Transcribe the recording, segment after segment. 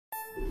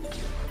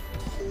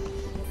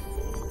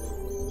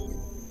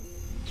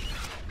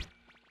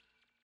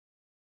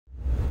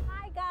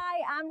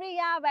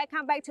Ria,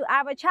 welcome back to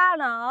our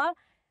channel.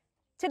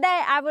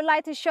 Today I would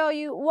like to show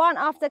you one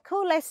of the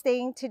coolest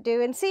things to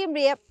do in Siem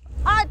Reap,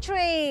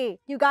 archery.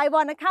 You guys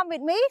want to come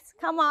with me?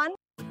 Come on.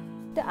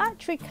 The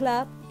archery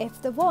club is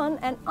the one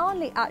and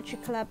only archery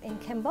club in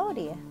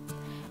Cambodia.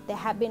 They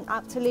have been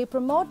actively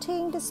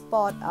promoting the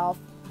sport of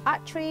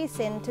archery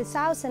since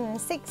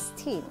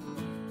 2016.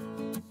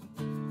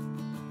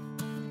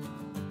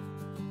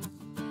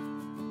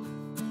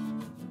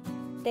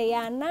 They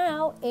are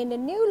now in the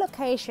new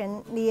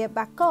location near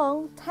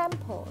Bakong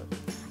Temple,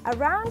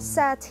 around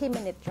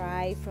 30-minute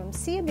drive from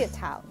Siem Reap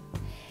town.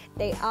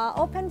 They are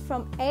open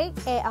from 8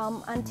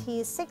 a.m.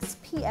 until 6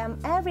 p.m.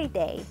 every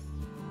day.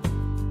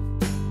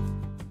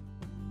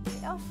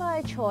 They offer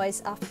a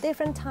choice of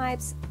different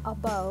types of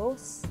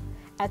bows,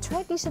 a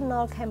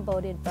traditional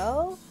Cambodian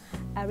bow,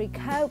 a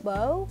recurve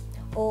bow,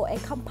 or a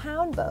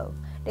compound bow.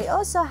 They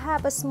also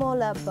have a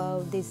smaller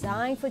bow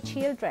designed for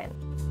children.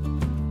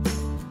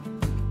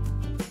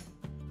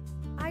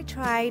 I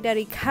tried the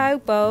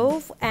recurve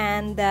bow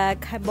and the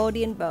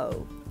Cambodian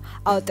bow.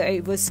 Although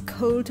it was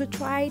cool to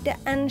try the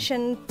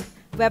ancient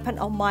weapon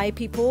of my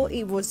people,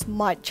 it was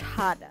much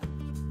harder.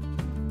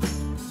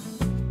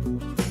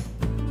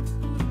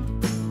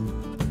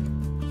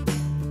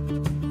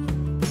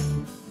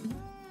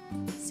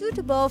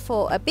 Suitable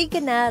for a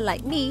beginner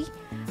like me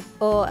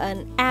or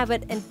an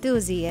avid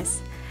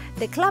enthusiast,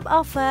 the club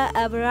offers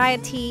a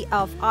variety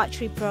of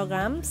archery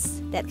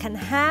programs that can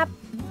help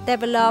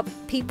develop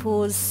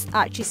people's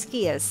archery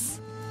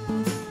skills.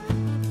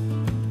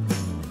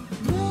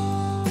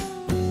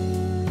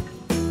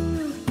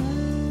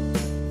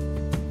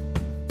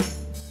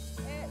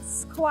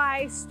 It's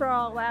quite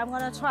strong, but I'm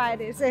gonna try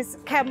this. It's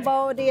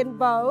Cambodian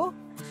bow.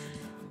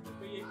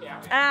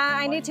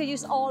 I need to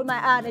use all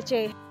my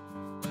energy.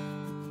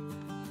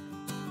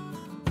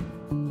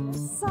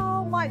 It's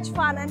so much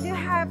fun, and you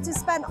have to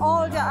spend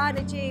all your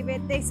energy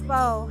with this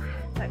bow.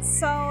 It's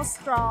so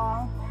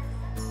strong.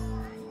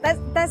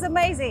 That's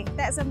amazing.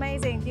 That's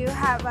amazing. You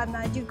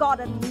got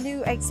a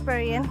new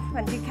experience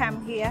when you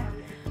come here.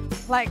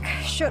 Like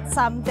shoot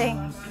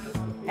something.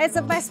 It's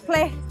the best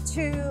place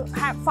to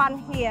have fun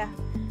here.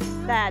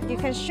 That you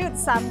can shoot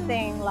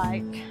something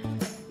like,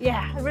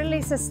 yeah,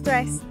 release the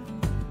stress.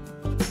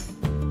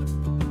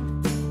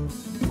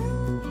 The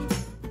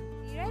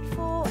rate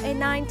for a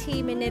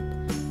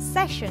 90-minute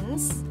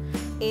sessions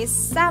is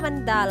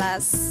 $7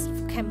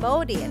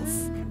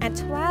 Cambodians and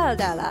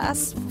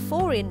 $12 for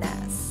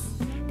foreigners.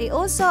 They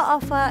also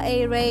offer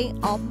a range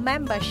of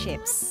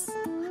memberships.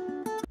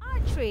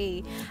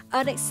 Archery,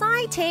 an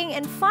exciting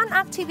and fun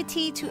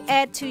activity to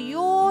add to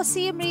your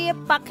Siem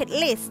Reap bucket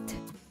list.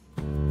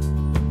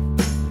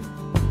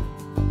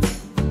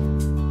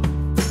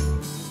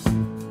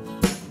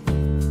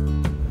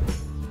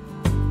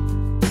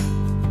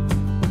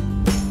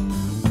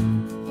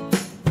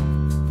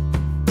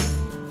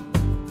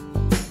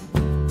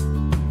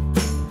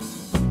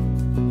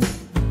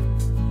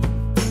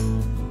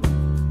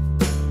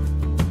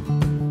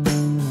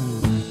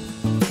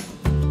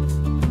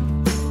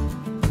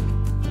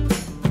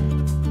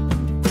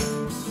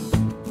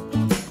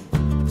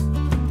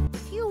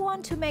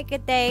 To make a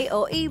day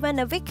or even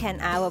a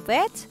weekend out of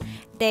it,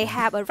 they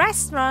have a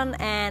restaurant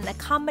and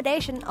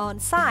accommodation on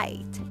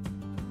site.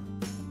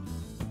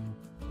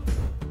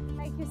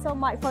 Thank you so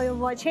much for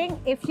watching.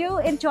 If you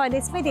enjoyed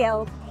this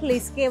video,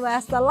 please give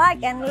us a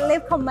like and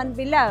leave a comment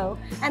below.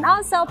 And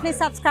also please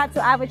subscribe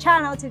to our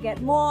channel to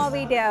get more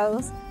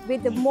videos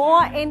with the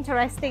more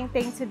interesting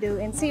things to do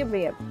in Siem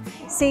Reap.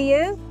 See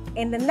you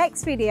in the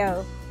next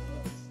video.